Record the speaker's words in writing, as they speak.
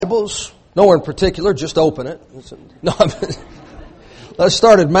Bibles. Nowhere in particular, just open it. No, let's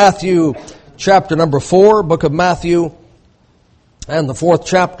start at Matthew chapter number 4, book of Matthew, and the 4th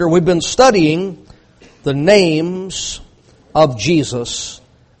chapter. We've been studying the names of Jesus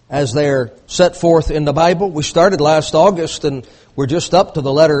as they're set forth in the Bible. We started last August and we're just up to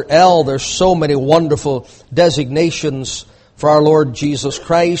the letter L. There's so many wonderful designations for our Lord Jesus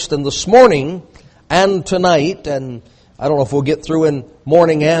Christ. And this morning and tonight, and I don't know if we'll get through in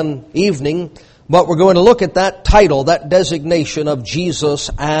morning and evening, but we're going to look at that title, that designation of Jesus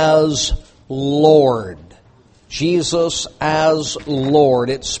as Lord. Jesus as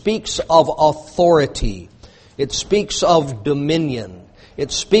Lord. It speaks of authority. It speaks of dominion.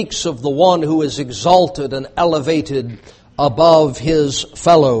 It speaks of the one who is exalted and elevated above his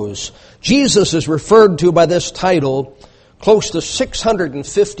fellows. Jesus is referred to by this title close to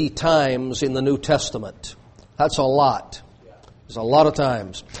 650 times in the New Testament. That's a lot. There's a lot of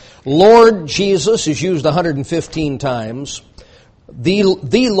times. Lord Jesus is used 115 times. The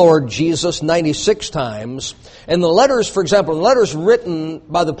Lord Jesus 96 times. And the letters, for example, the letters written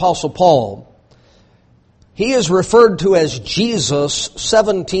by the Apostle Paul, he is referred to as Jesus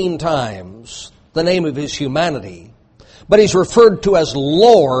 17 times, the name of his humanity. But he's referred to as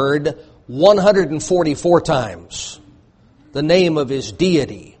Lord 144 times, the name of his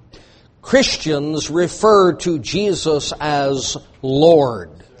deity. Christians refer to Jesus as Lord.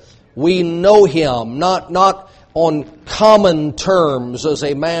 We know him, not on common terms as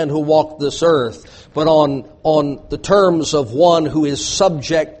a man who walked this earth, but on the terms of one who is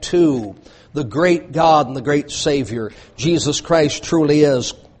subject to the great God and the great Savior. Jesus Christ truly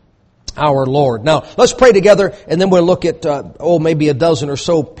is our Lord. Now, let's pray together, and then we'll look at, maybe a dozen or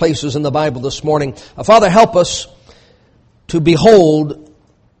so places in the Bible this morning. Father, help us to behold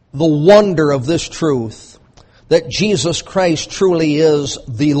the wonder of this truth, that Jesus Christ truly is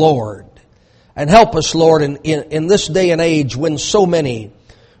the Lord. And help us, Lord, in this day and age when so many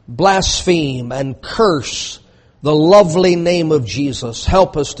blaspheme and curse the lovely name of Jesus,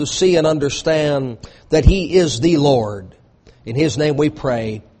 help us to see and understand that He is the Lord. In His name we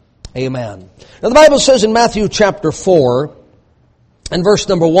pray. Amen. Now the Bible says in Matthew chapter 4 and verse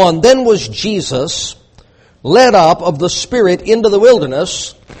number 1, "Then was Jesus led up of the Spirit into the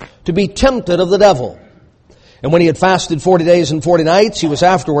wilderness to be tempted of the devil. And when he had fasted 40 days and 40 nights, he was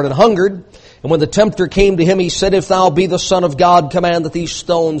afterward and hungered. And when the tempter came to him, he said, If thou be the Son of God, command that these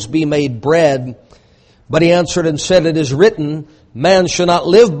stones be made bread. But he answered and said, It is written, Man shall not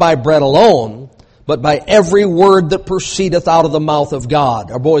live by bread alone, but by every word that proceedeth out of the mouth of God."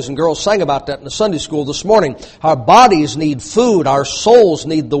 Our boys and girls sang about that in the Sunday school this morning. Our bodies need food. Our souls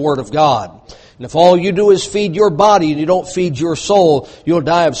need the Word of God. And if all you do is feed your body and you don't feed your soul, you'll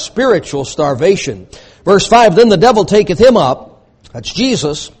die of spiritual starvation. Verse 5, "Then the devil taketh him up," that's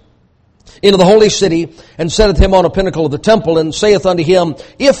Jesus, "into the holy city, and setteth him on a pinnacle of the temple, and saith unto him,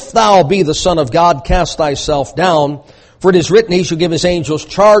 If thou be the Son of God, cast thyself down. For it is written, He shall give His angels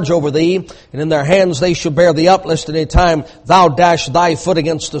charge over thee, and in their hands they shall bear thee up, lest at any time thou dash thy foot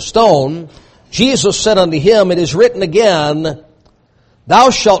against a stone. Jesus said unto him, It is written again,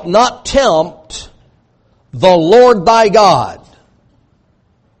 Thou shalt not tempt the Lord thy God."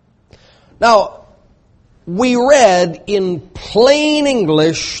 Now, we read in plain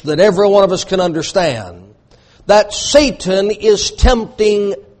English that every one of us can understand that Satan is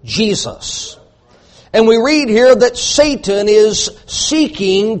tempting Jesus. And we read here that Satan is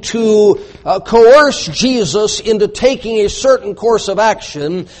seeking to coerce Jesus into taking a certain course of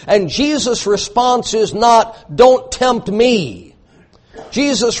action, and Jesus' response is not, "Don't tempt me."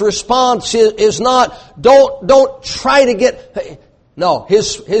 Jesus' response is not, don't try to get... No,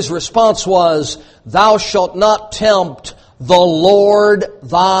 his response was, "Thou shalt not tempt the Lord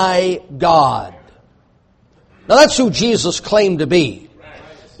thy God." Now that's who Jesus claimed to be.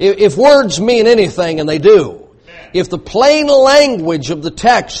 If words mean anything, and they do, if the plain language of the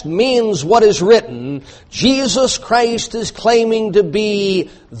text means what is written, Jesus Christ is claiming to be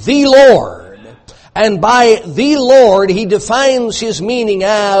the Lord. And by the Lord, He defines His meaning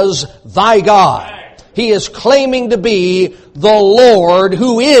as thy God. He is claiming to be the Lord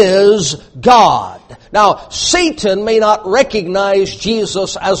who is God. Now, Satan may not recognize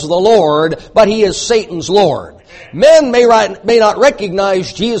Jesus as the Lord, but he is Satan's Lord. Men may not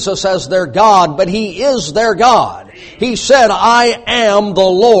recognize Jesus as their God, but He is their God. He said, "I am the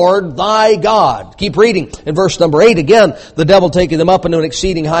Lord thy God." Keep reading. In verse number 8 again, "The devil taketh him up into an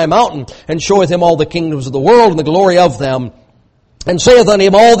exceeding high mountain, and showeth him all the kingdoms of the world and the glory of them. And saith unto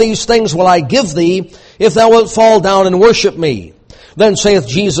him, All these things will I give thee, if thou wilt fall down and worship me. Then saith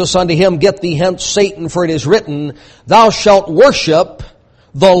Jesus unto him, Get thee hence, Satan, for it is written, Thou shalt worship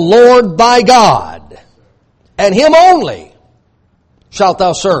the Lord thy God, and Him only shalt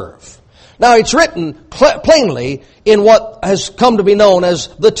thou serve. Now it's written plainly in what has come to be known as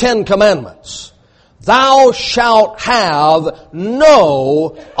the Ten Commandments. Thou shalt have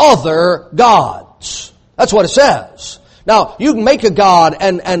no other gods. That's what it says. Now, you can make a god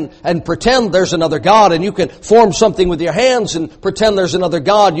and pretend there's another god, and you can form something with your hands and pretend there's another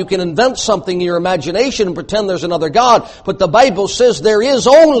god. You can invent something in your imagination and pretend there's another god. But the Bible says there is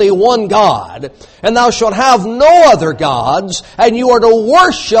only one God, and thou shalt have no other gods, and you are to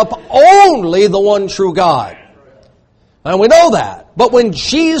worship only the one true God. And we know that. But when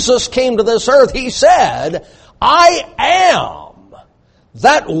Jesus came to this earth, He said, I am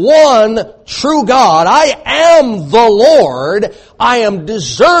that one true God. I am the Lord. I am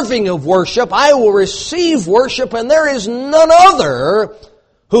deserving of worship. I will receive worship, and there is none other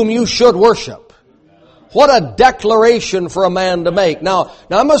whom you should worship. What a declaration for a man to make. Now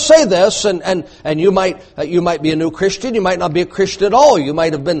I'm going to say this, and you might be a new Christian. You might not be a Christian at all. You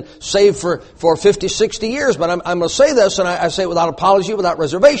might have been saved for 50, 60 years. But I'm going to say this, and I say it without apology, without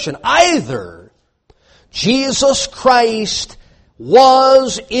reservation. Either Jesus Christ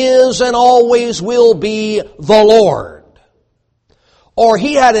was, is, and always will be the Lord, or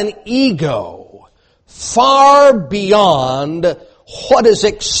He had an ego far beyond what is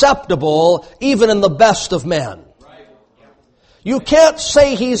acceptable even in the best of men. You can't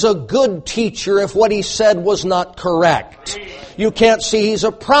say He's a good teacher if what He said was not correct. You can't say He's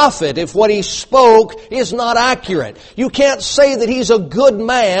a prophet if what He spoke is not accurate. You can't say that He's a good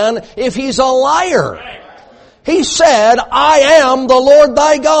man if He's a liar. He said, I am the Lord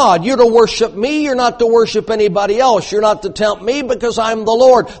thy God. You're to worship me. You're not to worship anybody else. You're not to tempt me because I'm the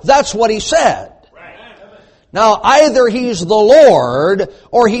Lord. That's what He said. Now, either He's the Lord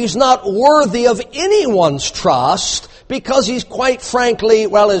or He's not worthy of anyone's trust because He's quite frankly,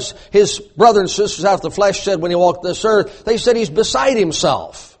 well, as His brothers and sisters after the flesh said when He walked this earth, they said He's beside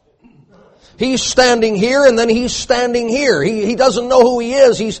Himself. He's standing here and then He's standing here. He doesn't know who He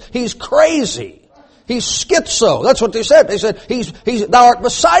is. He's crazy. He's schizo. That's what they said. They said, thou art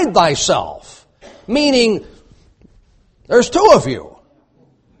beside thyself. Meaning, there's two of you.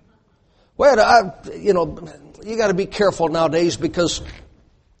 Well, you got to be careful nowadays because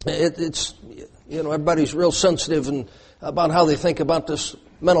it's everybody's real sensitive and about how they think about this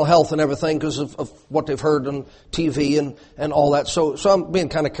mental health and everything because of what they've heard on TV and all that. So I'm being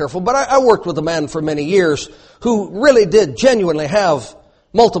kind of careful. But I worked with a man for many years who really did genuinely have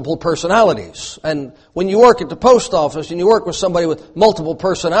multiple personalities. And when you work at the post office and you work with somebody with multiple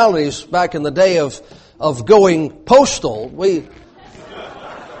personalities, back in the day of going postal,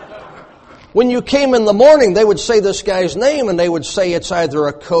 when you came in the morning, they would say this guy's name and they would say it's either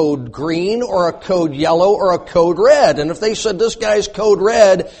a code green or a code yellow or a code red. And if they said this guy's code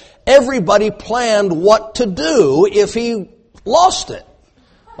red, everybody planned what to do if he lost it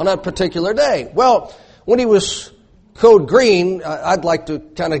on that particular day. Well, when he was code green, I'd like to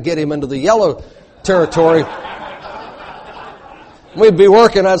kind of get him into the yellow territory. We'd be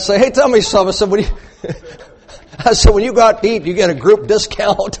working, I'd say, hey, tell me something. I said, when you go out to eat, you get a group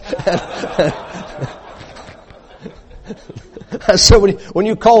discount. I said, when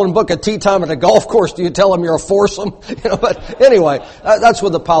you call and book a tea time at a golf course, do you tell them you're a foursome? But anyway, that's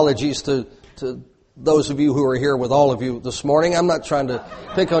with apologies to those of you who are here with all of you this morning. I'm not trying to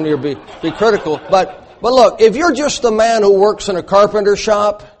pick on you or be critical, but look, if you're just a man who works in a carpenter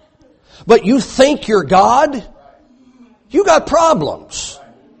shop, but you think you're God, you got problems.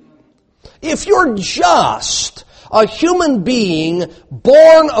 If you're just a human being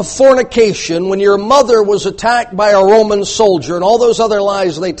born of fornication when your mother was attacked by a Roman soldier and all those other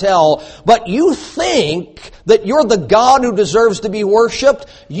lies they tell, but you think that you're the God who deserves to be worshipped,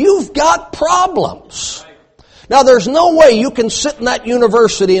 you've got problems. Now, there's no way you can sit in that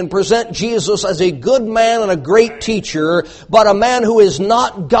university and present Jesus as a good man and a great teacher, but a man who is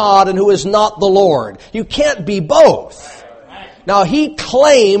not God and who is not the Lord. You can't be both. Now, He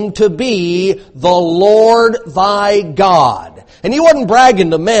claimed to be the Lord thy God. And He wasn't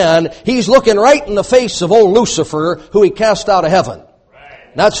bragging to men. He's looking right in the face of old Lucifer, who He cast out of heaven.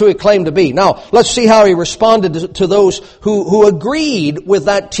 That's who He claimed to be. Now, let's see how He responded to those who agreed with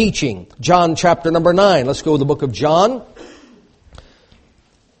that teaching. John chapter number 9. Let's go to the book of John.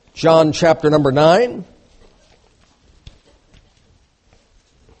 John chapter number 9.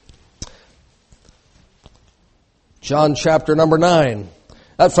 John chapter number 9.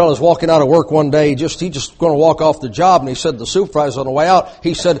 That fellow's walking out of work one day. He just going to walk off the job, and he said to the supervisor on the way out,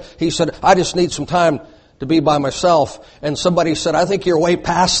 he said, I just need some time to be by myself. And somebody said, I think you're way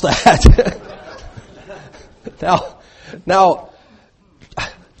past that. Now,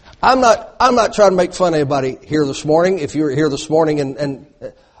 I'm not trying to make fun of anybody here this morning, if you're here this morning, and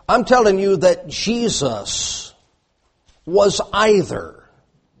I'm telling you that Jesus was either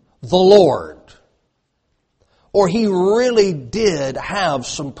the Lord or he really did have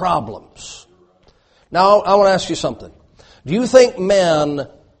some problems. Now, I want to ask you something. Do you think men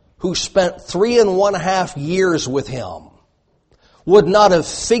who spent 3.5 years with him would not have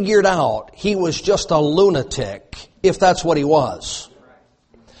figured out he was just a lunatic if that's what he was?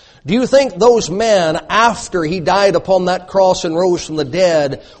 Do you think those men, after he died upon that cross and rose from the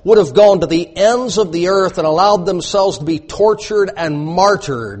dead, would have gone to the ends of the earth and allowed themselves to be tortured and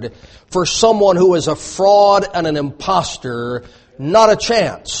martyred for someone who is a fraud and an imposter? Not a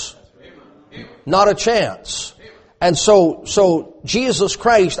chance. Not a chance. And so Jesus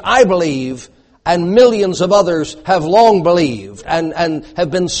Christ, I believe, and millions of others have long believed and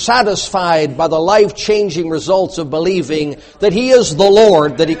have been satisfied by the life-changing results of believing that he is the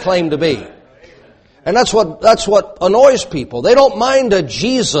Lord that he claimed to be. And that's what annoys people. They don't mind a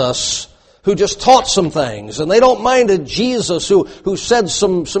Jesus who just taught some things, and they don't mind a Jesus who said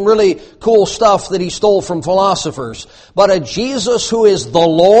some really cool stuff that he stole from philosophers. But a Jesus who is the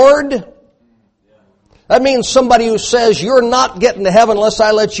Lord, that means somebody who says, you're not getting to heaven unless I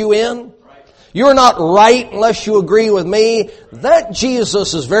let you in. You're not right unless you agree with me. That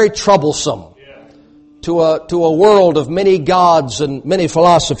Jesus is very troublesome to a world of many gods and many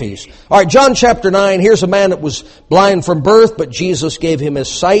philosophies. All right, John chapter 9, here's a man that was blind from birth, but Jesus gave him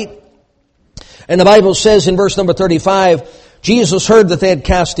his sight. And the Bible says in verse number 35, Jesus heard that they had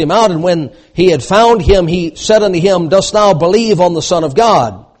cast him out, and when he had found him, he said unto him, Dost thou believe on the Son of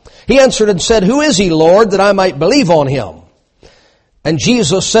God? He answered and said, Who is he, Lord, that I might believe on him? And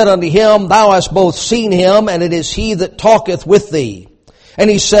Jesus said unto him, Thou hast both seen him, and it is he that talketh with thee. And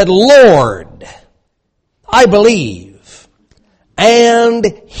he said, Lord, I believe. And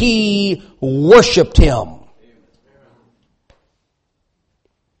he worshipped him.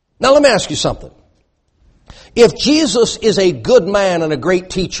 Now let me ask you something. If Jesus is a good man and a great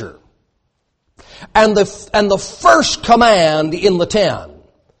teacher, and the first command in the 10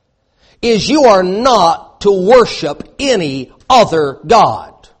 is you are not to worship any other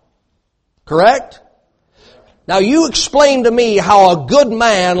God. Correct? Now you explain to me how a good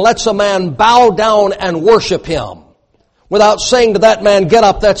man lets a man bow down and worship him without saying to that man, get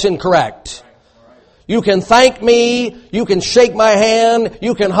up, that's incorrect. You can thank me, you can shake my hand,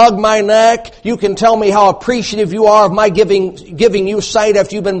 you can hug my neck, you can tell me how appreciative you are of my giving you sight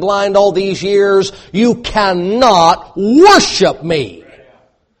after you've been blind all these years. You cannot worship me.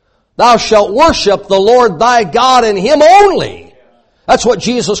 Thou shalt worship the Lord thy God and him only. That's what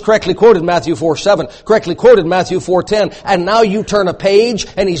Jesus correctly quoted Matthew 4:7, correctly quoted Matthew 4:10. And now you turn a page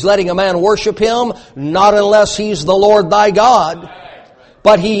and he's letting a man worship him? Not unless he's the Lord thy God.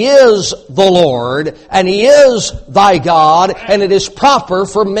 But he is the Lord and he is thy God, and it is proper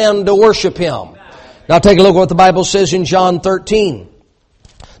for men to worship him. Now take a look at what the Bible says in John 13.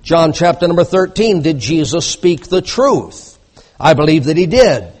 John chapter number 13. Did Jesus speak the truth? I believe that he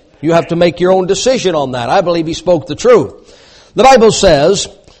did. You have to make your own decision on that. I believe he spoke the truth. The Bible says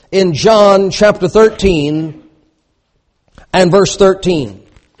in John chapter 13 and verse 13,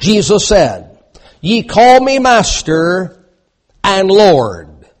 Jesus said, Ye call me Master and Lord,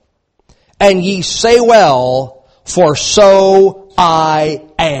 and ye say well, for so I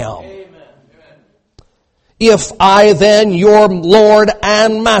am. Amen. If I then, your Lord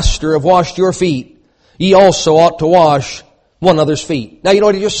and Master, have washed your feet, ye also ought to wash one another's feet. Now you know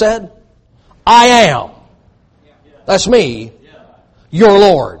what he just said? I am. That's me, your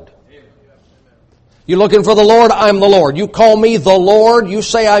Lord. You're looking for the Lord? I'm the Lord. You call me the Lord? You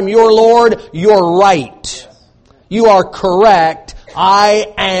say I'm your Lord? You're right. You are correct.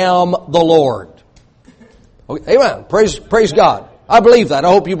 I am the Lord. Okay, amen. Praise God. I believe that. I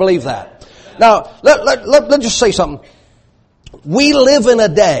hope you believe that. Now, let's just say something. We live in a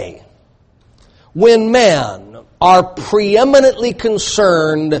day when men are preeminently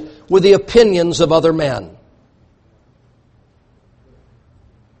concerned with the opinions of other men.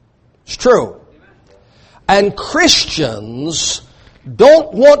 It's true. And Christians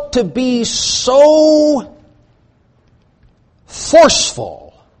don't want to be so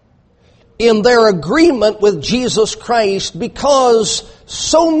forceful in their agreement with Jesus Christ because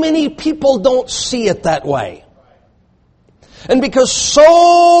so many people don't see it that way. And because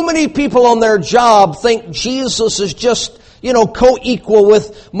so many people on their job think Jesus is just, co-equal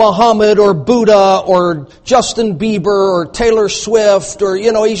with Muhammad or Buddha or Justin Bieber or Taylor Swift or,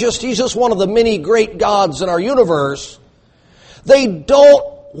 he's just one of the many great gods in our universe. They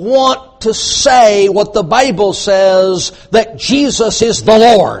don't want to say what the Bible says, that Jesus is the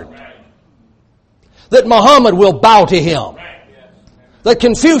Lord. that Muhammad will bow to him, that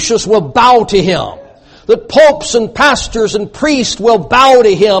Confucius will bow to him, that popes and pastors and priests will bow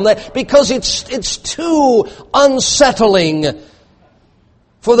to him, because it's too unsettling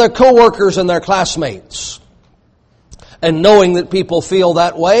for their co-workers and their classmates. And knowing that people feel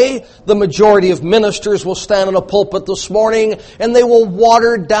that way, the majority of ministers will stand in a pulpit this morning and they will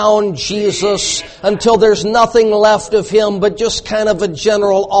water down Jesus until there's nothing left of him but just kind of a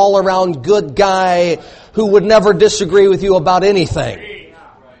general all-around good guy who would never disagree with you about anything.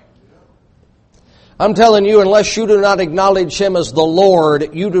 I'm telling you, unless you do not acknowledge him as the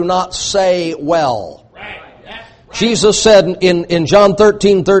Lord, you do not say well. Jesus said in John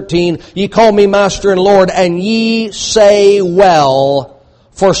 13:13, "Ye call me Master and Lord, and ye say well,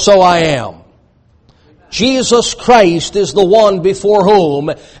 for so I am." Jesus Christ is the one before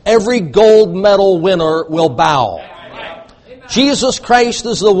whom every gold medal winner will bow. Jesus Christ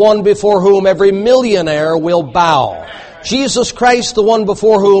is the one before whom every millionaire will bow. Jesus Christ, the one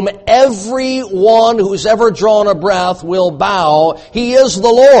before whom everyone who's ever drawn a breath will bow. He is the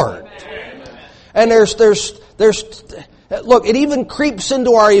Lord. And look, it even creeps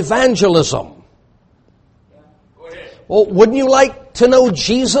into our evangelism. Well, wouldn't you like to know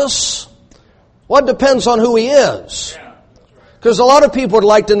Jesus? Well, it depends on who he is. Because a lot of people would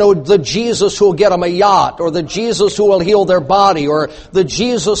like to know the Jesus who will get them a yacht, or the Jesus who will heal their body, or the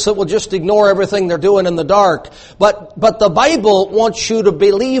Jesus that will just ignore everything they're doing in the dark. But the Bible wants you to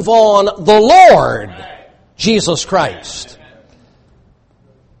believe on the Lord Jesus Christ.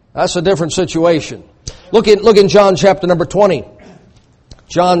 That's a different situation. Look in John chapter number 20.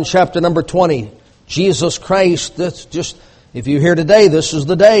 John chapter number 20. Jesus Christ, that's just, if you're here today, this is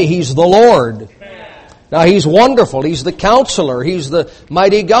the day. He's the Lord. Now He's wonderful. He's the Counselor. He's the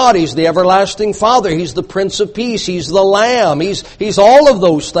mighty God. He's the everlasting Father. He's the Prince of Peace. He's the Lamb. He's all of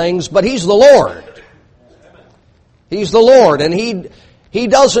those things, but He's the Lord. He's the Lord. And He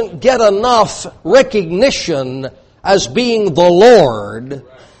doesn't get enough recognition as being the Lord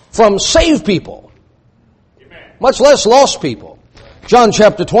from saved people, much less lost people. John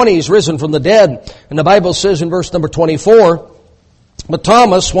chapter 20, He's risen from the dead. And the Bible says in verse number 24, "But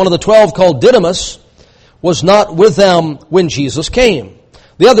Thomas, one of the 12 called Didymus, was not with them when Jesus came.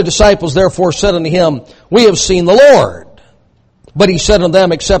 The other disciples therefore said unto him, We have seen the Lord. But he said unto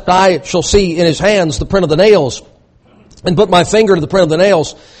them, Except I shall see in his hands the print of the nails, and put my finger to the print of the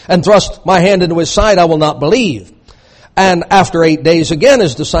nails, and thrust my hand into his side, I will not believe. And after 8 days again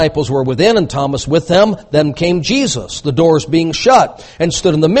his disciples were within, and Thomas with them. Then came Jesus, the doors being shut, and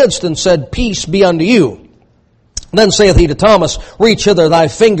stood in the midst, and said, Peace be unto you. Then saith he to Thomas, Reach hither thy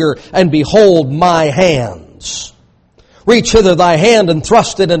finger, and behold my hands. Reach hither thy hand, and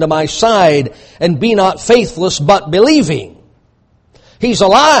thrust it into my side, and be not faithless, but believing. He's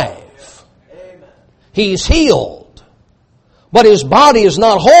alive. He's healed. But his body is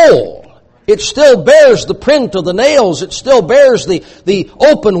not whole. It still bears the print of the nails. It still bears the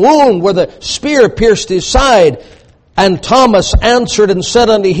open wound where the spear pierced his side. And Thomas answered and said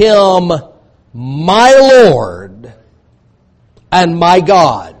unto him, My Lord and my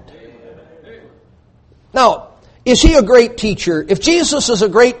God. Now, is he a great teacher? If Jesus is a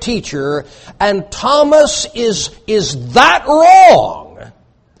great teacher and Thomas is that wrong,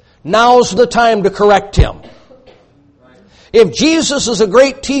 now's the time to correct him. If Jesus is a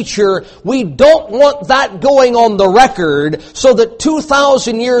great teacher, we don't want that going on the record so that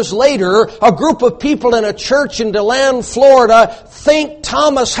 2,000 years later, a group of people in a church in DeLand, Florida, think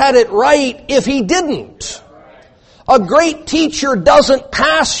Thomas had it right if he didn't. A great teacher doesn't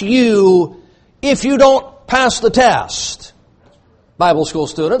pass you if you don't pass the test. Bible school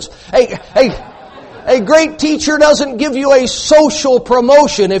students. A great teacher doesn't give you a social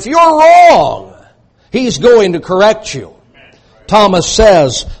promotion. If you're wrong, he's going to correct you. Thomas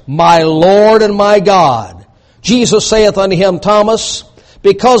says, My Lord and my God. Jesus saith unto him, Thomas,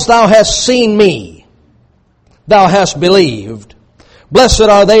 because thou hast seen me, thou hast believed. Blessed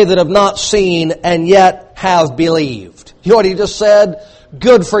are they that have not seen and yet have believed. You know what he just said?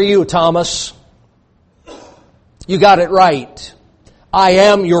 Good for you, Thomas. You got it right. I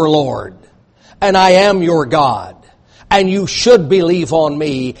am your Lord, and I am your God. And you should believe on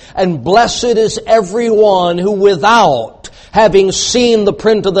me. And blessed is everyone who without having seen the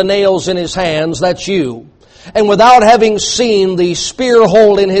print of the nails in his hands, that's you, and without having seen the spear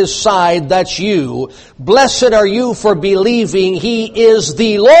hole in his side, that's you, blessed are you for believing he is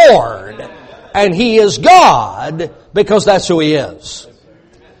the Lord and he is God, because that's who he is.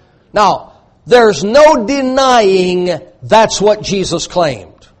 Now, there's no denying that's what Jesus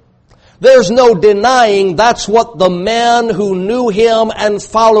claimed. There's no denying that's what the men who knew Him and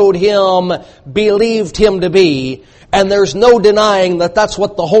followed Him believed Him to be. And there's no denying that that's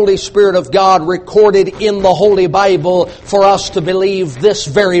what the Holy Spirit of God recorded in the Holy Bible for us to believe this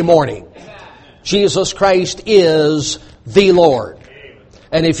very morning. Jesus Christ is the Lord.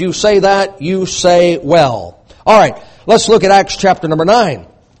 And if you say that, you say well. All right, let's look at Acts chapter number 9.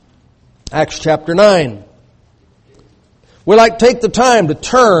 Acts chapter 9. We like to take the time to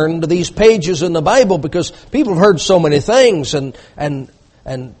turn to these pages in the Bible because people have heard so many things and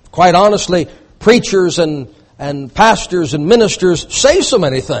quite honestly, preachers and pastors and ministers say so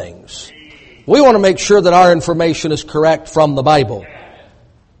many things. We want to make sure that our information is correct from the Bible.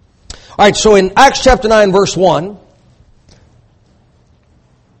 All right, so in Acts chapter 9, verse 1,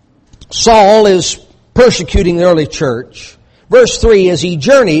 Saul is persecuting the early church. Verse 3, as he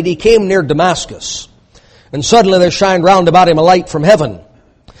journeyed, he came near Damascus. And suddenly there shined round about him a light from heaven.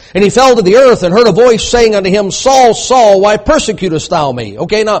 And he fell to the earth and heard a voice saying unto him, Saul, Saul, why persecutest thou me?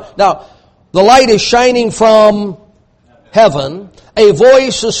 Okay, now, the light is shining from heaven. A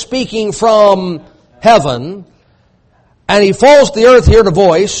voice is speaking from heaven. And he falls to the earth, heard a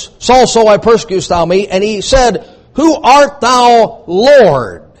voice, Saul, Saul, why persecutest thou me? And he said, Who art thou,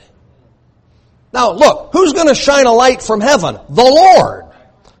 Lord? Now look, who's going to shine a light from heaven? The Lord.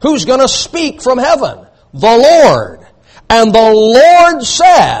 Who's going to speak from heaven? The Lord. And the Lord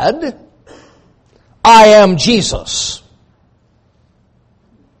said, I am Jesus,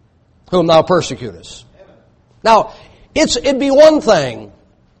 whom thou persecutest. Now, it'd be one thing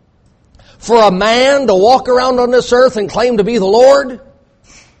for a man to walk around on this earth and claim to be the Lord.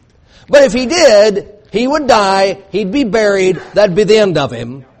 But if he did, he would die, he'd be buried, that'd be the end of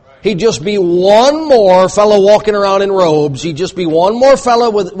him. He'd just be one more fellow walking around in robes. He'd just be one more fellow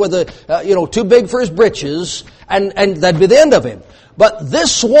with a too big for his britches, and that'd be the end of him. But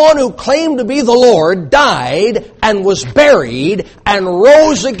this one who claimed to be the Lord died and was buried and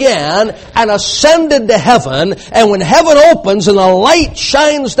rose again and ascended to heaven. And when heaven opens and the light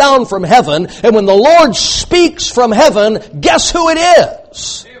shines down from heaven, and when the Lord speaks from heaven, guess who it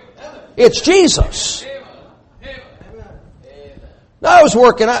is? It's Jesus. Now, I was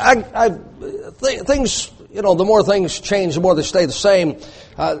working. Things, the more things change, the more they stay the same.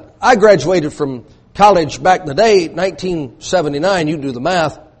 I graduated from college back in the day, 1979. You do the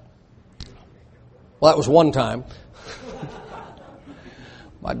math. Well, that was one time.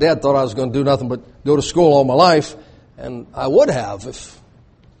 My dad thought I was going to do nothing but go to school all my life, and I would have if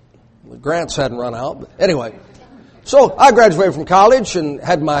the grants hadn't run out. But anyway, so I graduated from college and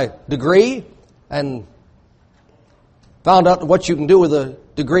had my degree, and found out what you can do with a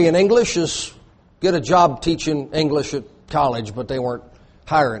degree in English is get a job teaching English at college, but they weren't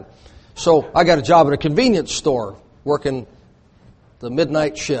hiring. So I got a job at a convenience store working the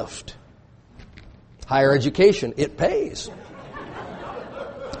midnight shift. Higher education, it pays.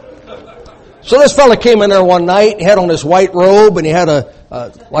 So this fella came in there one night, he had on his white robe, and he had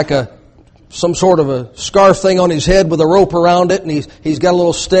some sort of a scarf thing on his head with a rope around it, and he's got a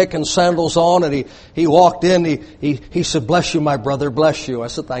little stick and sandals on, and he walked in, he said, "Bless you, my brother, bless you." I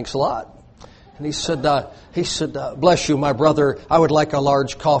said, "Thanks a lot." And he said, "Bless you, my brother, I would like a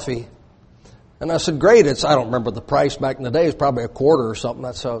large coffee." And I said, "Great, I don't remember the price back in the day, it's probably a quarter or something,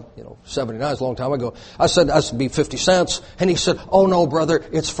 that's how, 79 is a long time ago." I said, "That'd be 50 cents. And he said, "Oh no, brother,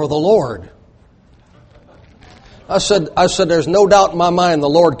 it's for the Lord." I said, "There's no doubt in my mind the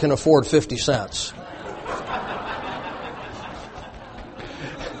Lord can afford 50 cents.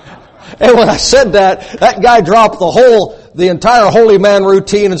 And when I said that guy dropped the entire holy man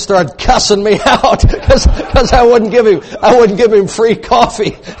routine and started cussing me out because I wouldn't give him free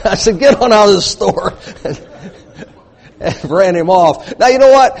coffee. I said, "Get on out of the store." And ran him off. Now, you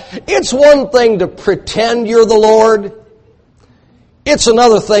know what? It's one thing to pretend you're the Lord. It's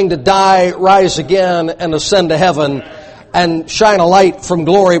another thing to die, rise again, and ascend to heaven and shine a light from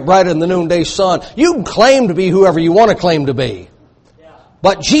glory brighter than the noonday sun. You can claim to be whoever you want to claim to be.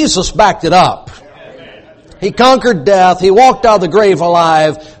 But Jesus backed it up. He conquered death. He walked out of the grave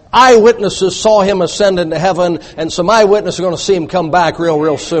alive. Eyewitnesses saw Him ascend into heaven, and some eyewitnesses are going to see Him come back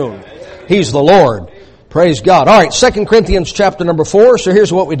real soon. He's the Lord. Praise God. All right, 2 Corinthians chapter number 4. So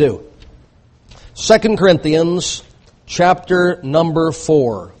here's what we do. 2 Corinthians chapter number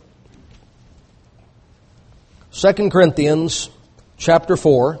 4. 2 Corinthians chapter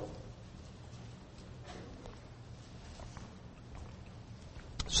 4.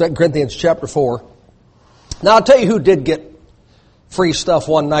 2 Corinthians chapter 4. Now I'll tell you who did get free stuff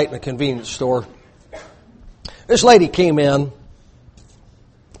one night in a convenience store. This lady came in,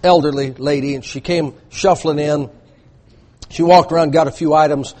 elderly lady, and she came shuffling in. She walked around, got a few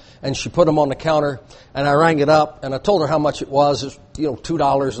items, and she put them on the counter, and I rang it up, and I told her how much it was. It was,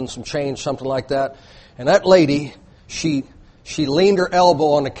 $2 and some change, something like that. And that lady, she leaned her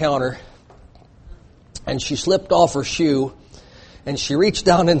elbow on the counter, and she slipped off her shoe, and she reached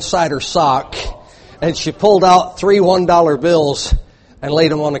down inside her sock, and she pulled out 3 $1 bills and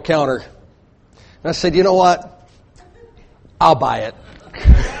laid them on the counter. And I said, you know what? I'll buy it.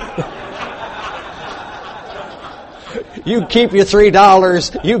 You keep your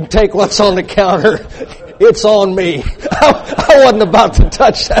 $3. You take what's on the counter. It's on me. I wasn't about to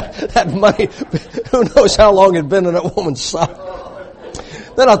touch that money. Who knows how long it had been in that woman's sock.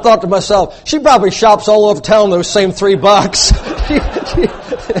 Then I thought to myself, she probably shops all over town those same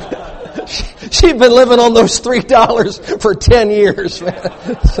 $3. She'd been living on those $3 for 10 years, man.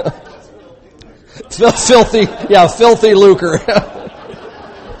 Filthy lucre.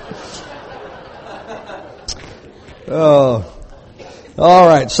 Oh. All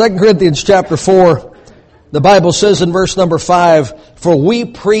right, 2 Corinthians chapter 4, the Bible says in verse number 5, "For we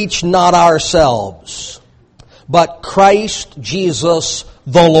preach not ourselves, but Christ Jesus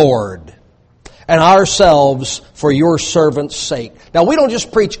the Lord, and ourselves for your servants' sake." Now, we don't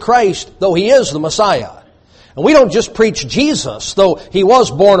just preach Christ, though He is the Messiah. And we don't just preach Jesus, though He was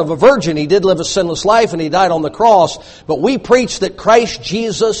born of a virgin. He did live a sinless life and He died on the cross. But we preach that Christ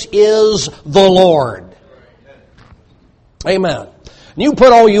Jesus is the Lord. Amen. And you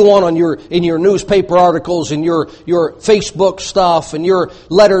put all you want on in your newspaper articles and your Facebook stuff and your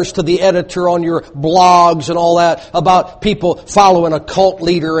letters to the editor on your blogs and all that about people following a cult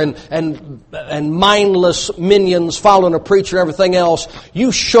leader and mindless minions following a preacher and everything else.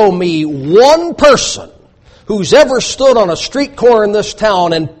 You show me one person who's ever stood on a street corner in this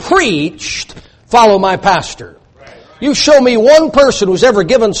town and preached, "Follow my pastor." You show me one person who's ever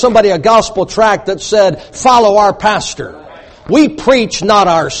given somebody a gospel tract that said, "Follow our pastor." We preach not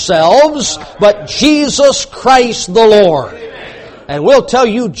ourselves, but Jesus Christ the Lord. And we'll tell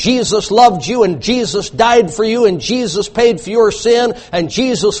you Jesus loved you, and Jesus died for you, and Jesus paid for your sin, and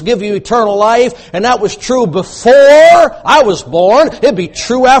Jesus will give you eternal life. And that was true before I was born. It'd be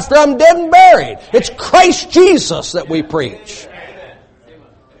true after I'm dead and buried. It's Christ Jesus that we preach.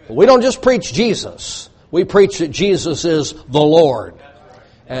 But we don't just preach Jesus. We preach that Jesus is the Lord.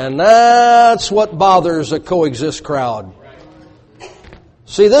 And that's what bothers a coexist crowd.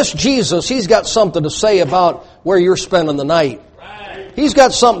 See, this Jesus, He's got something to say about where you're spending the night. He's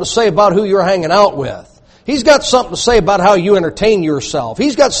got something to say about who you're hanging out with. He's got something to say about how you entertain yourself.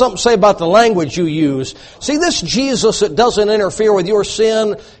 He's got something to say about the language you use. See, this Jesus that doesn't interfere with your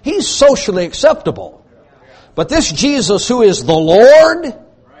sin, He's socially acceptable. But this Jesus who is the Lord,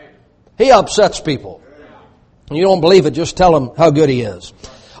 He upsets people. And you don't believe it, just tell Him how good He is.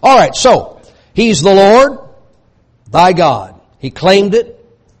 All right, so He's the Lord, thy God. He claimed it.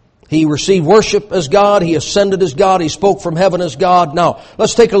 He received worship as God. He ascended as God. He spoke from heaven as God. Now,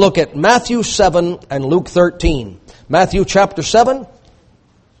 let's take a look at Matthew 7 and Luke 13. Matthew chapter 7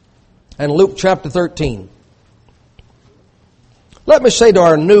 and Luke chapter 13. Let me say to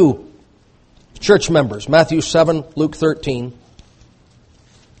our new church members, Matthew 7, Luke 13.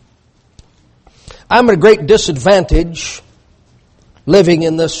 I'm at a great disadvantage living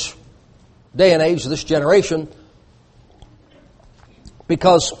in this day and age, this generation,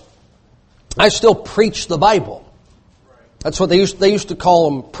 because I still preach the Bible. That's what they used to call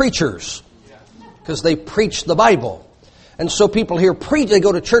them, preachers, because they preach the Bible. And so people hear they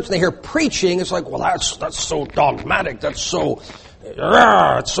go to church and they hear preaching. It's like, well, that's so dogmatic. That's so,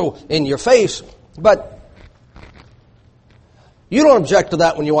 it's so in your face. But you don't object to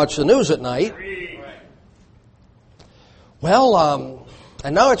that when you watch the news at night. Well,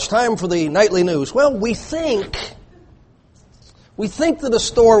 and now it's time for the nightly news. Well, we think that a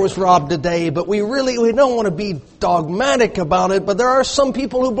store was robbed today, but we don't want to be dogmatic about it. But there are some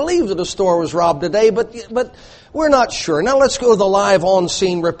people who believe that a store was robbed today, but we're not sure. Now let's go to the live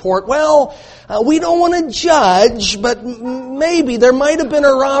on-scene report. Well, we don't want to judge, but maybe there might have been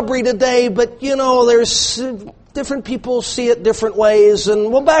a robbery today, but there's different people see it different ways,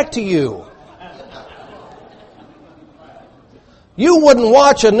 and well, back to you. You wouldn't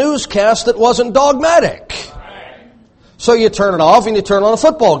watch a newscast that wasn't dogmatic. So you turn it off and you turn on a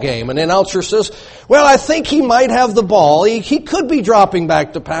football game. And the announcer says, well, I think he might have the ball. He could be dropping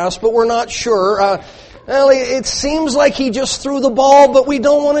back to pass, but we're not sure. It seems like he just threw the ball, but we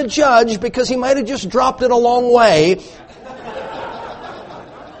don't want to judge because he might have just dropped it a long way.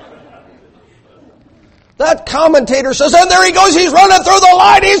 That commentator says, and there he goes, he's running through the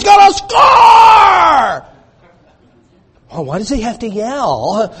line, he's going to score! Oh, why does he have to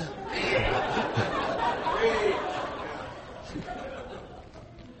yell?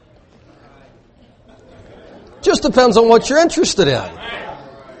 Just depends on what you're interested in.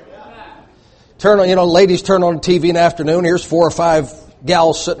 Ladies turn on the TV in the afternoon. Here's 4 or 5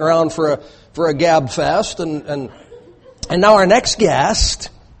 gals sitting around for a gab fest, and now our next guest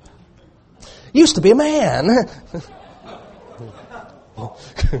used to be a man,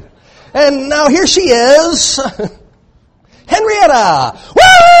 and now here she is, Henrietta. Woo!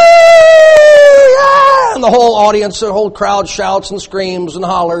 Yeah! And the whole audience, the whole crowd shouts and screams and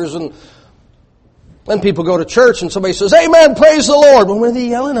hollers, and then people go to church and somebody says, "Amen, praise the Lord." Well, what are they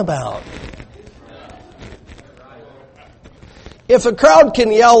yelling about? If a crowd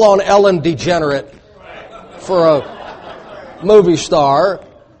can yell on Ellen DeGenerate for a movie star,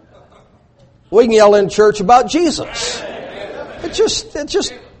 we can yell in church about Jesus. It's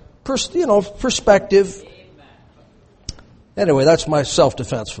just perspective. Anyway, that's my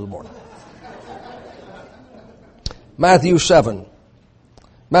self-defense for the morning. Matthew 7,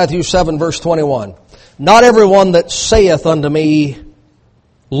 verse 21. Not everyone that saith unto me,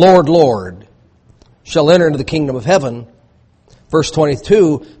 Lord, Lord, shall enter into the kingdom of heaven. Verse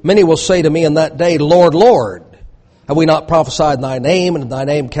 22, many will say to me in that day, Lord, Lord, have we not prophesied in thy name, and in thy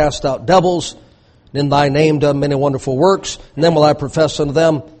name cast out devils, and in thy name done many wonderful works? And then will I profess unto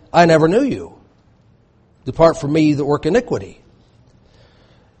them, I never knew you. Depart from me that work iniquity.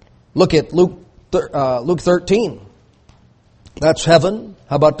 Look at Luke 13. That's heaven.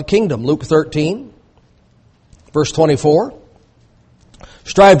 How about the kingdom? Luke 13, verse 24.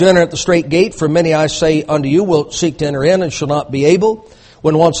 Strive to enter at the strait gate, for many, I say unto you, will seek to enter in and shall not be able.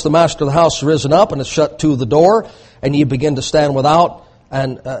 When once the master of the house is risen up and has shut to the door, and ye begin to stand without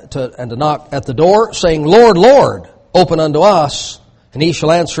and to knock at the door, saying, Lord, Lord, open unto us. And he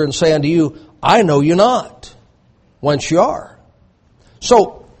shall answer and say unto you, I know you not, whence you are.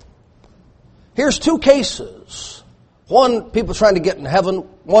 So, here's 2 cases. One, people trying to get in heaven.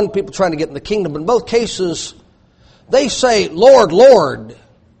 One, people trying to get in the kingdom. In both cases, they say, Lord, Lord.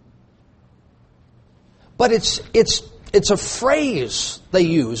 But it's a phrase they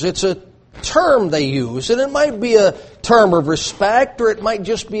use. It's a term they use. And it might be a term of respect, or it might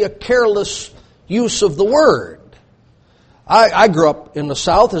just be a careless use of the word. I grew up in the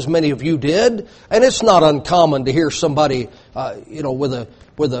South, as many of you did, and it's not uncommon to hear somebody, with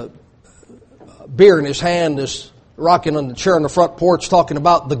a beer in his hand, is rocking on the chair on the front porch, talking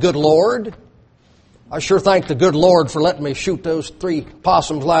about the good Lord. I sure thank the good Lord for letting me shoot those 3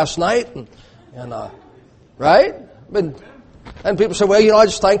 possums last night, and right? And people say, well, I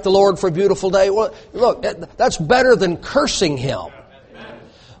just thank the Lord for a beautiful day. Well, look, that's better than cursing Him.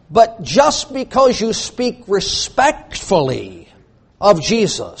 But just because you speak respectfully of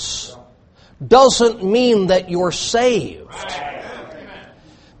Jesus doesn't mean that you're saved.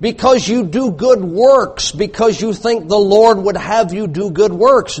 Because you do good works, because you think the Lord would have you do good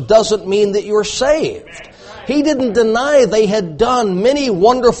works, doesn't mean that you're saved. He didn't deny they had done many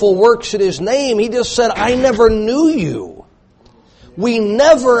wonderful works in His name. He just said, I never knew you. We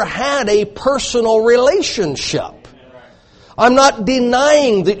never had a personal relationship. I'm not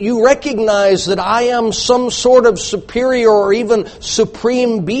denying that you recognize that I am some sort of superior or even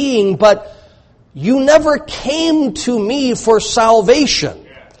supreme being, but you never came to me for salvation.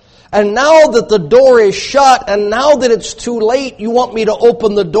 And now that the door is shut, and now that it's too late, you want me to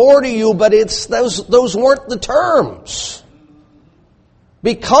open the door to you, but those weren't the terms.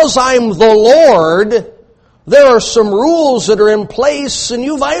 Because I'm the Lord, there are some rules that are in place, and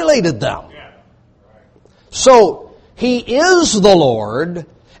you violated them. So, He is the Lord,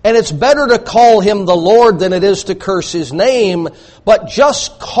 and it's better to call Him the Lord than it is to curse His name, but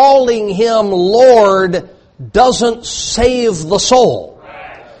just calling Him Lord doesn't save the soul.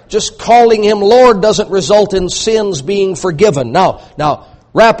 Just calling Him Lord doesn't result in sins being forgiven. Now,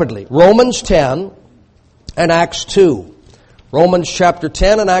 rapidly, Romans 10 and Acts 2. Romans chapter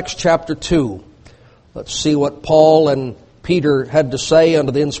 10 and Acts chapter 2. Let's see what Paul and Peter had to say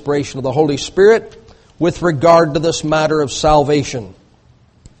under the inspiration of the Holy Spirit with regard to this matter of salvation.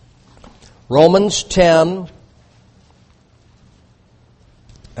 Romans 10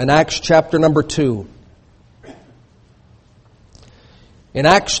 and Acts chapter number 2. In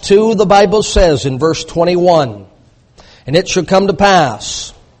Acts 2, the Bible says in verse 21, And it shall come to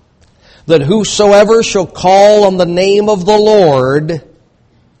pass that whosoever shall call on the name of the Lord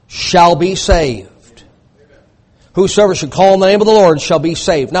shall be saved. Whosoever shall call on the name of the Lord shall be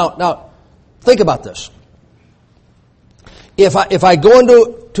saved. Now, think about this. If I go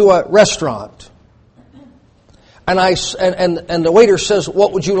into a restaurant and the waiter says,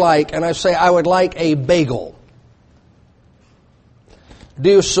 "What would you like?" and I say, "I would like a bagel." Do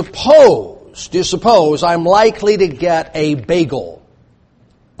you suppose I'm likely to get a bagel?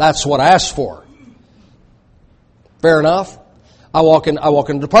 That's what I asked for. Fair enough. I walk in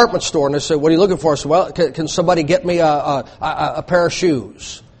a department store and they say, what are you looking for? I say, well, can somebody get me a pair of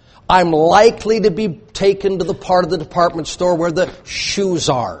shoes? I'm likely to be taken to the part of the department store where the shoes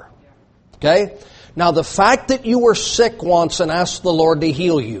are. Okay? Now, the fact that you were sick once and asked the Lord to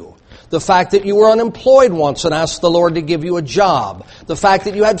heal you, the fact that you were unemployed once and asked the Lord to give you a job, the fact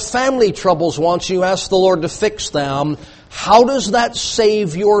that you had family troubles once and you asked the Lord to fix them, how does that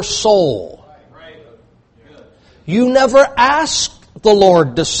save your soul? You never asked the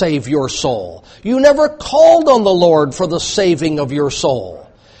Lord to save your soul. You never called on the Lord for the saving of your soul.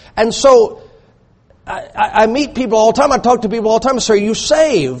 And so, I meet people all the time, I talk to people all the time and say, are you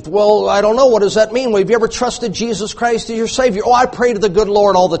saved? Well, I don't know, what does that mean? Well, have you ever trusted Jesus Christ as your Savior? Oh, I pray to the good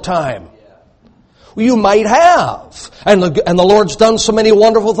Lord all the time. Well, you might have. And the Lord's done so many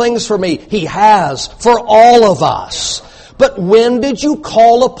wonderful things for me. He has, for all of us. But when did you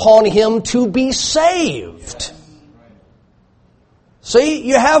call upon Him to be saved? See,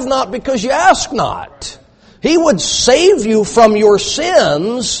 you have not because you ask not. He would save you from your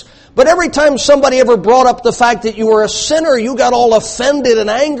sins, but every time somebody ever brought up the fact that you were a sinner, you got all offended and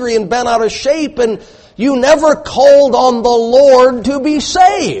angry and bent out of shape, and you never called on the Lord to be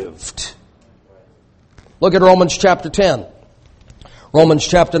saved. Look at Romans chapter 10. Romans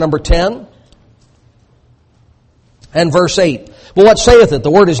chapter number 10 and verse 8. Well, what saith it?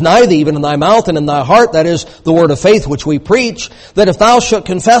 The word is nigh thee, even in thy mouth and in thy heart. That is the word of faith which we preach. That if thou shalt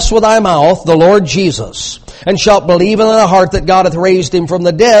confess with thy mouth the Lord Jesus, and shalt believe in thy heart that God hath raised him from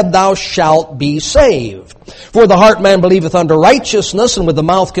the dead, thou shalt be saved. For the heart man believeth unto righteousness, and with the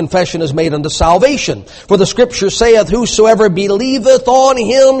mouth confession is made unto salvation. For the Scripture saith, whosoever believeth on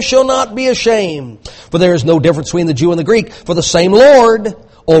him shall not be ashamed. For there is no difference between the Jew and the Greek, for the same Lord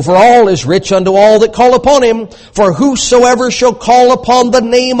over all is rich unto all that call upon him. For whosoever shall call upon the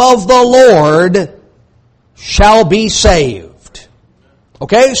name of the Lord shall be saved.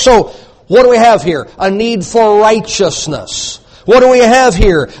 Okay, so what do we have here? A need for righteousness. What do we have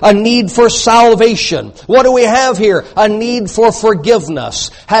here? A need for salvation. What do we have here? A need for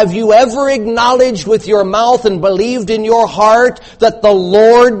forgiveness. Have you ever acknowledged with your mouth and believed in your heart that the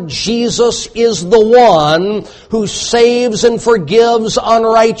Lord Jesus is the one who saves and forgives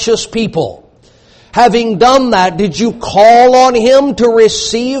unrighteous people? Having done that, did you call on Him to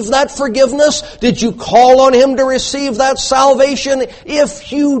receive that forgiveness? Did you call on Him to receive that salvation?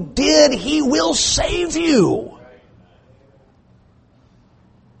 If you did, He will save you.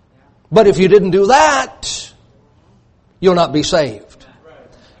 But if you didn't do that, you'll not be saved.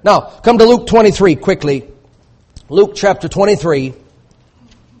 Now, come to Luke 23 quickly. Luke chapter 23.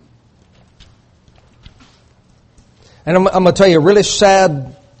 And I'm going to tell you a really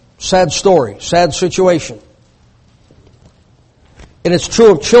sad story, sad situation. And it's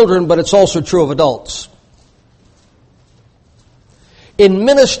true of children, but it's also true of adults. In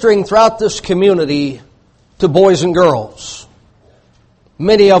ministering throughout this community to boys and girls,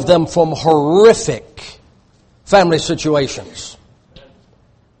 many of them from horrific family situations.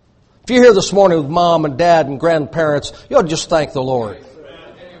 If you're here this morning with mom and dad and grandparents, you ought to just thank the Lord.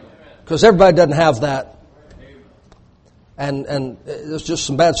 Because everybody doesn't have that. And there's just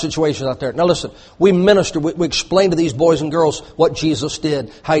some bad situations out there. Now listen, we minister, we explain to these boys and girls what Jesus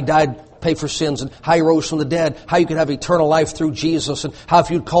did, how He died, paid for sins, and how He rose from the dead, how you could have eternal life through Jesus, and how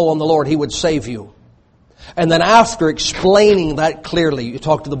if you'd call on the Lord, He would save you. And then after explaining that clearly, you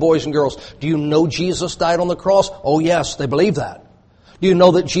talk to the boys and girls, do you know Jesus died on the cross? Oh yes, they believe that. Do you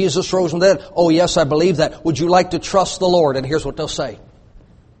know that Jesus rose from the dead? Oh yes, I believe that. Would you like to trust the Lord? And here's what they'll say.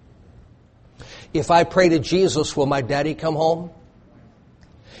 If I pray to Jesus, will my daddy come home?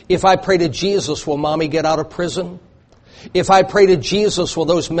 If I pray to Jesus, will mommy get out of prison? If I pray to Jesus, will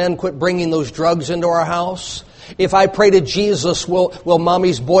those men quit bringing those drugs into our house? If I pray to Jesus, will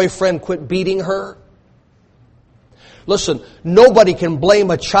mommy's boyfriend quit beating her? Listen, nobody can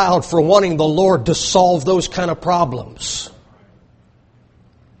blame a child for wanting the Lord to solve those kind of problems.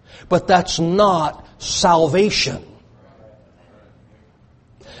 But that's not salvation.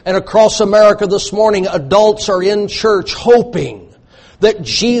 And across America this morning, adults are in church hoping that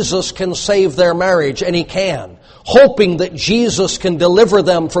Jesus can save their marriage, and He can. Hoping that Jesus can deliver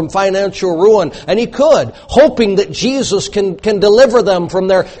them from financial ruin, and He could. Hoping that Jesus can deliver them from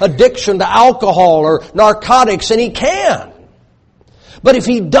their addiction to alcohol or narcotics, and He can. But if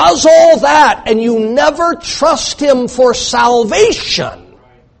He does all that and you never trust Him for salvation,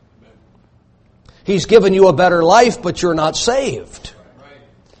 He's given you a better life, but you're not saved.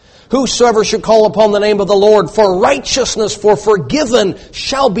 Whosoever shall call upon the name of the Lord for righteousness, for forgiven,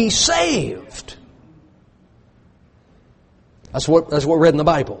 shall be saved. That's what we read in the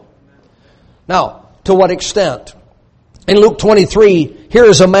Bible. Now, to what extent? In Luke 23, here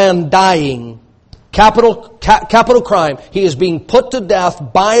is a man dying. Capital crime. He is being put to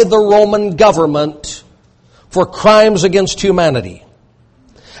death by the Roman government for crimes against humanity.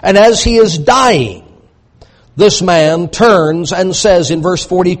 And as he is dying, this man turns and says in verse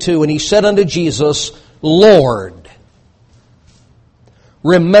 42, and he said unto Jesus, Lord,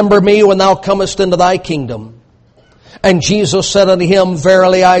 remember me when thou comest into thy kingdom. And Jesus said unto him,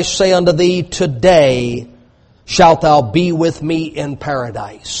 verily I say unto thee, today shalt thou be with me in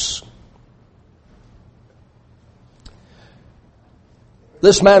paradise.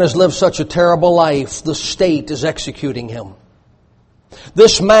 This man has lived such a terrible life, the state is executing him.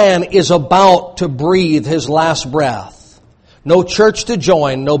 This man is about to breathe his last breath. No church to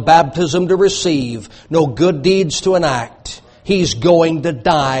join, no baptism to receive, no good deeds to enact. He's going to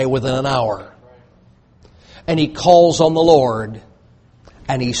die within an hour. And he calls on the Lord,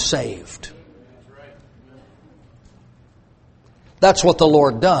 and he's saved. That's what the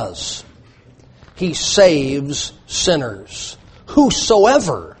Lord does. He saves sinners.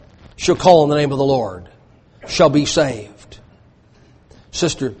 Whosoever shall call on the name of the Lord shall be saved.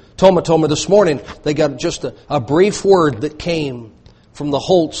 Sister Toma told me this morning they got just a brief word that came from the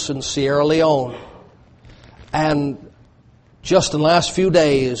Holts in Sierra Leone. And just in the last few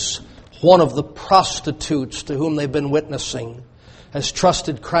days, one of the prostitutes to whom they've been witnessing has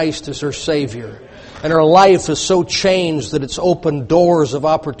trusted Christ as her Savior. And her life is so changed that it's opened doors of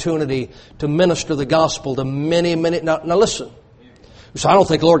opportunity to minister the gospel to many. Now listen. So I don't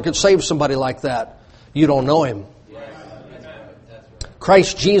think the Lord could save somebody like that. You don't know Him.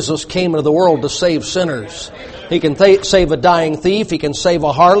 Christ Jesus came into the world to save sinners. He can save a dying thief. He can save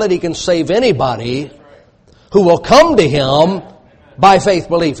a harlot. He can save anybody who will come to Him by faith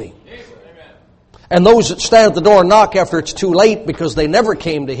believing. And those that stand at the door and knock after it's too late because they never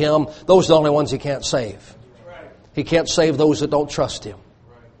came to Him, those are the only ones He can't save. He can't save those that don't trust Him.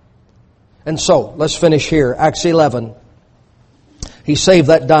 And so, let's finish here. Acts 11. He saved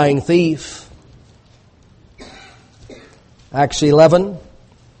that dying thief. Acts 11.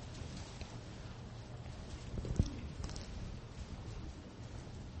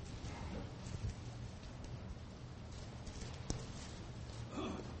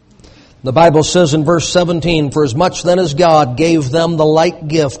 The Bible says in verse 17, for as much then as God gave them the like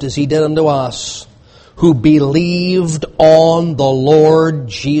gift as He did unto us, who believed on the Lord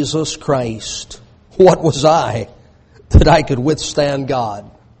Jesus Christ. What was I that I could withstand God?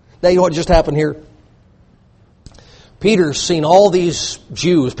 Now you know what just happened here? Peter's seen all these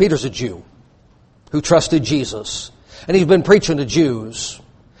Jews. Peter's a Jew who trusted Jesus. And he's been preaching to Jews.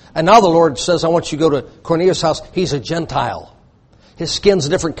 And now the Lord says, I want you to go to Cornelius' house. He's a Gentile. His skin's a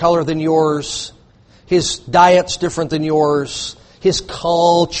different color than yours. His diet's different than yours. His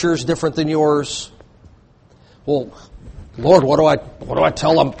culture's different than yours. Well, Lord, what do I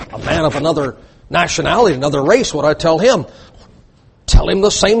tell a man of another nationality, another race? What do I tell him? Tell him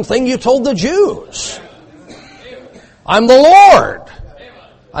the same thing you told the Jews. I'm the Lord.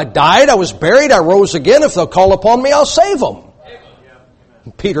 I died, I was buried, I rose again. If they'll call upon me, I'll save them.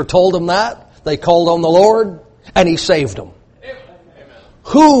 Peter told them that. They called on the Lord, and He saved them.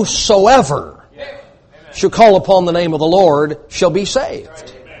 Whosoever shall call upon the name of the Lord shall be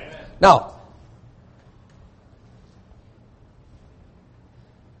saved. Now,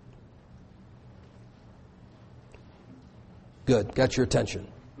 good, got your attention.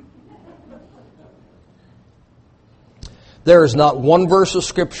 There is not one verse of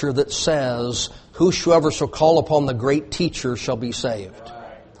Scripture that says, whosoever shall call upon the great teacher shall be saved.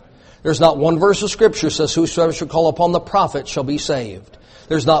 There's not one verse of Scripture that says, whosoever shall call upon the prophet shall be saved.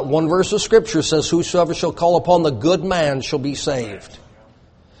 There's not one verse of Scripture that says, whosoever shall call upon the good man shall be saved.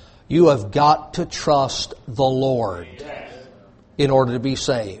 You have got to trust the Lord in order to be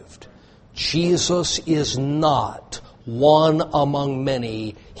saved. Jesus is not one among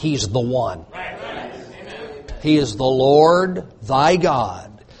many. He's the one. He is the Lord thy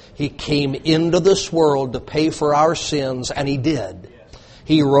God. He came into this world to pay for our sins, and He did.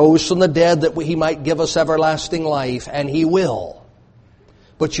 He rose from the dead that He might give us everlasting life, and He will.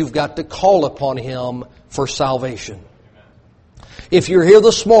 But you've got to call upon Him for salvation. If you're here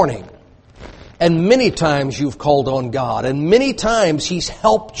this morning, and many times you've called on God, and many times He's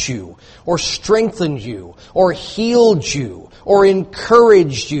helped you, or strengthened you, or healed you, or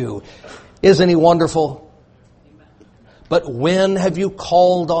encouraged you, isn't He wonderful? But when have you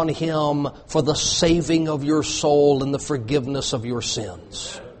called on Him for the saving of your soul and the forgiveness of your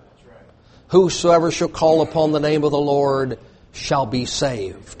sins? Whosoever shall call upon the name of the Lord shall be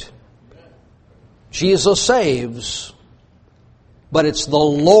saved. Jesus saves, but it's the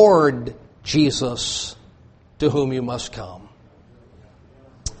Lord Jesus to whom you must come.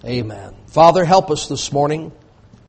 Amen. Father, help us this morning